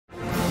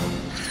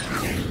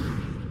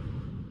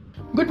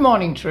Good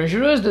morning,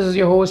 treasurers. This is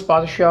your host,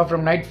 Parthesh Shah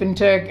from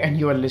Fintech, and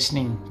you are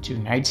listening to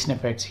Night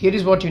Snippets. Here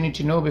is what you need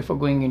to know before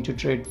going into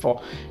trade for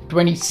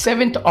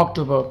 27th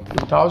October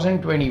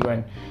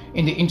 2021.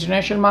 In the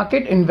international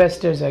market,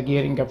 investors are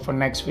gearing up for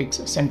next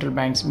week's central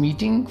bank's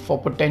meeting for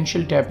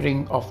potential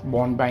tapering of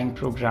bond buying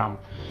program.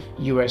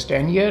 US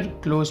 10-year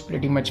closed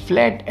pretty much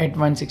flat at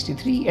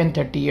 163 and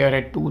 30-year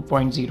at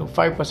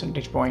 2.05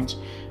 percentage points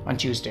on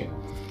Tuesday.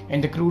 In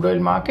the crude oil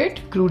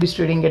market, crude is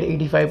trading at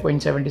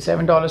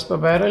 $85.77 per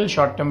barrel.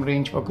 Short-term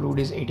range for crude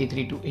is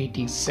 83 to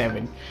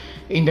 87.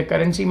 In the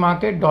currency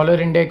market, dollar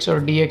index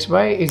or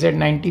DXY is at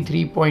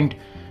 93.94.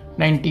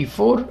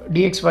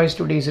 DXY's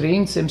today's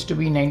range seems to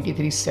be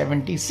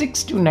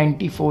 93.76 to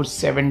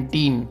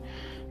 94.17.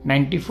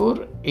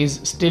 94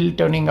 is still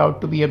turning out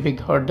to be a big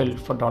hurdle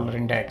for dollar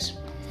index.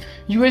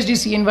 USD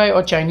CNY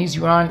or Chinese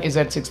yuan is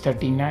at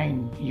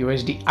 639.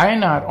 USD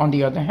INR, on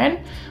the other hand,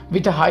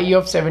 with a high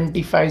of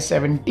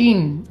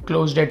 75.17,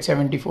 closed at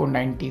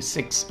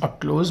 74.96, a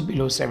close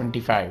below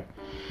 75.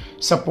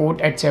 Support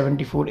at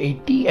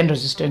 74.80 and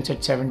resistance at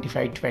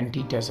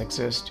 75.20 does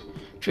exist.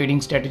 Trading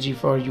strategy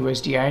for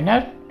USD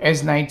INR,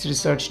 as Knight's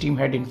research team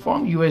had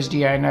informed,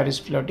 USD INR is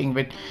flirting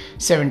with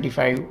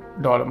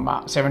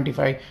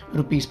 $75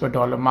 rupees per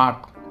dollar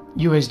mark.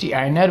 USD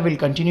INR will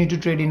continue to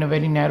trade in a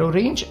very narrow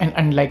range and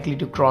unlikely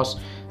to cross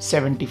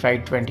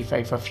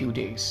 75.25 for a few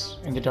days.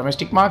 In the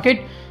domestic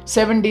market,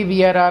 7-day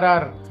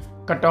VRR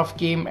cutoff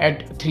came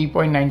at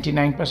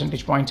 3.99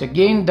 percentage points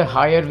again. The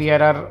higher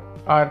VRR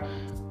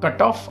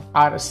cutoff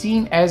are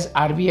seen as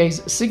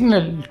RBI's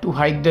signal to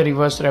hike the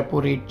reverse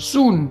repo rate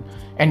soon,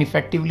 and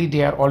effectively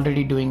they are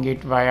already doing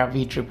it via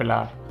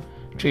VRRR.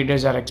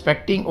 Traders are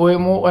expecting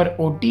OMO or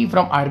OT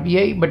from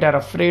RBI but are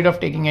afraid of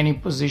taking any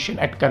position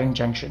at current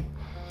junction.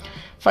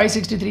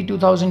 563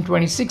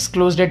 2026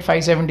 closed at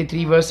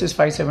 573 versus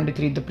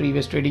 573 the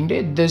previous trading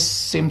day. This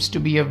seems to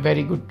be a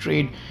very good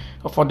trade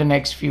for the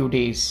next few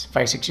days.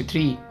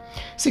 563.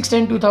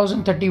 610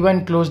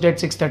 2031 closed at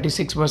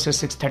 636 versus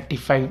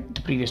 635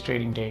 the previous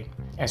trading day.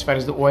 As far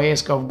as the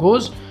OIS curve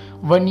goes,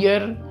 1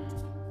 year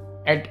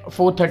at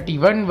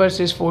 431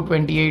 versus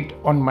 428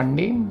 on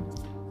Monday.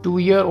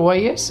 2-year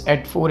OIS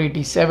at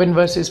 487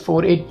 versus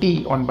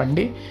 480 on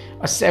Monday.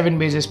 A 7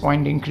 basis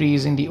point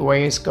increase in the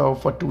OIS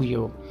curve for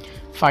 2-year.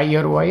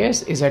 5-year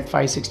OIS is at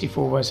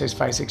 564 versus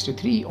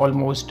 563,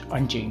 almost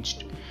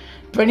unchanged.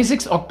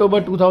 26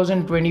 October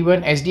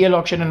 2021 SDL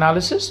auction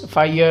analysis.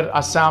 5-year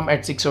Assam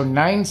at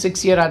 609,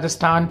 6-year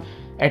Rajasthan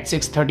at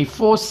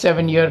 634,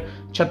 7-year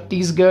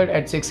Chhattisgarh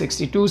at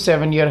 662,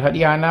 7-year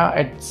Haryana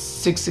at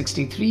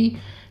 663,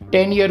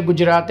 10-year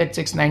Gujarat at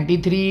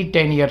 693,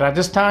 10-year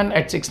Rajasthan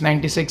at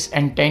 696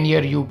 and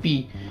 10-year UP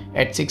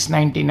at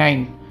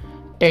 699.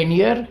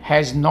 10-year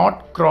has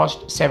not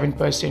crossed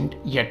 7%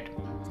 yet.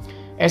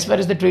 As far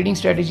as the trading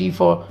strategy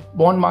for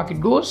bond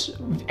market goes,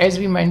 as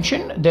we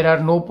mentioned, there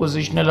are no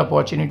positional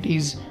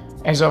opportunities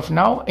as of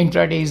now.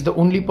 Intraday is the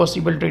only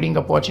possible trading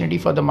opportunity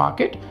for the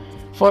market.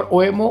 For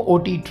OMO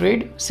OT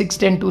trade,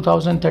 610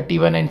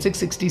 2031 and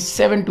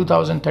 667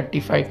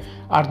 2035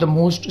 are the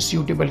most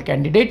suitable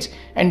candidates,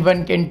 and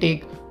one can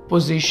take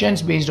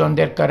positions based on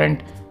their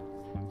current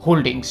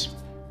holdings.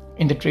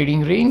 In the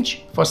trading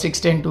range for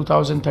 610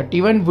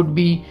 2031 would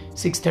be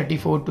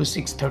 634 to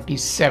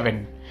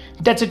 637.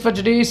 That's it for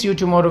today. See you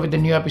tomorrow with a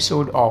new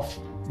episode of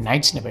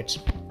Night Snippets.